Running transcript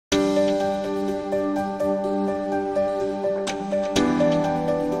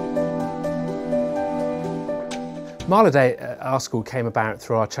Mile Day at our school came about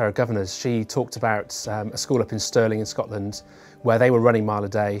through our chair of governors. She talked about a school up in Stirling in Scotland where they were running Mile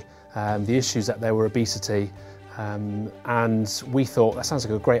Day, the issues that there were obesity, and we thought that sounds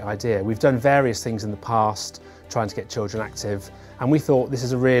like a great idea. We've done various things in the past trying to get children active, and we thought this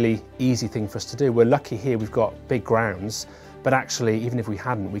is a really easy thing for us to do. We're lucky here we've got big grounds, but actually even if we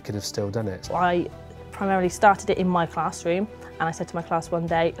hadn't, we could have still done it. I primarily started it in my classroom, and I said to my class one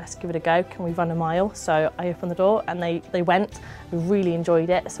day, let's give it a go, can we run a mile? So I opened the door and they went, we really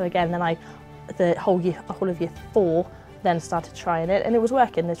enjoyed it. So again, then the whole of year 4 then started trying it, and it was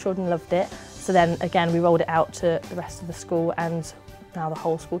working, the children loved it. So then again, we rolled it out to the rest of the school, and now the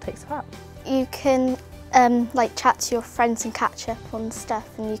whole school takes part. You can like chat to your friends and catch up on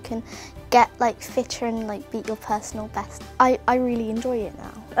stuff, and you can get like fitter and like beat your personal best. I really enjoy it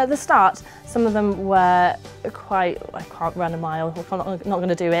now. At the start, some of them were quite, I can't run a mile, I'm not going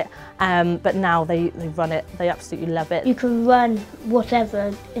to do it, but now they run it, they absolutely love it. You can run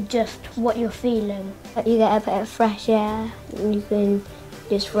whatever, just what you're feeling. You get a bit of fresh air, and you can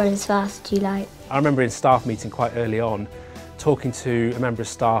just run as fast as you like. I remember in staff meeting quite early on talking to a member of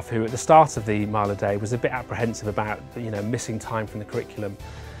staff who at the start of the Mile Day was a bit apprehensive about missing time from the curriculum.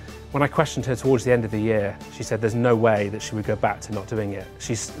 When I questioned her towards the end of the year, she said there's no way that she would go back to not doing it.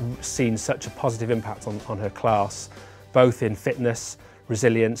 She's seen such a positive impact on her class, both in fitness,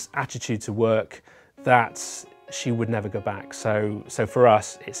 resilience, attitude to work, that she would never go back. So for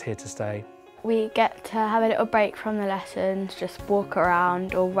us, it's here to stay. We get to have a little break from the lessons, just walk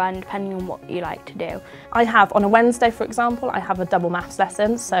around or run depending on what you like to do. I have, on a Wednesday for example, I have a double maths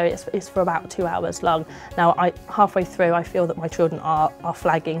lesson, so it's for about 2 hours long. Now halfway through I feel that my children are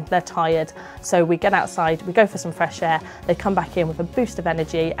flagging, they're tired, so we get outside, we go for some fresh air, they come back in with a boost of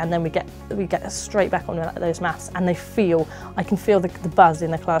energy, and then we get straight back on those maths, and I can feel the buzz in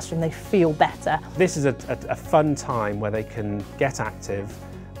the classroom, they feel better. This is a fun time where they can get active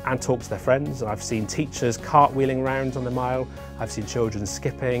and talk to their friends. I've seen teachers cartwheeling around on the mile, I've seen children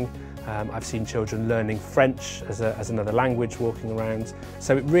skipping, I've seen children learning French as another language walking around.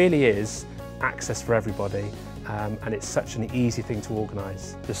 So it really is access for everybody, and it's such an easy thing to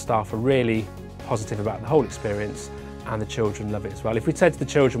organise. The staff are really positive about the whole experience, and the children love it as well. If we said to the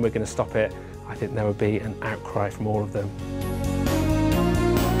children we're going to stop it, I think there would be an outcry from all of them.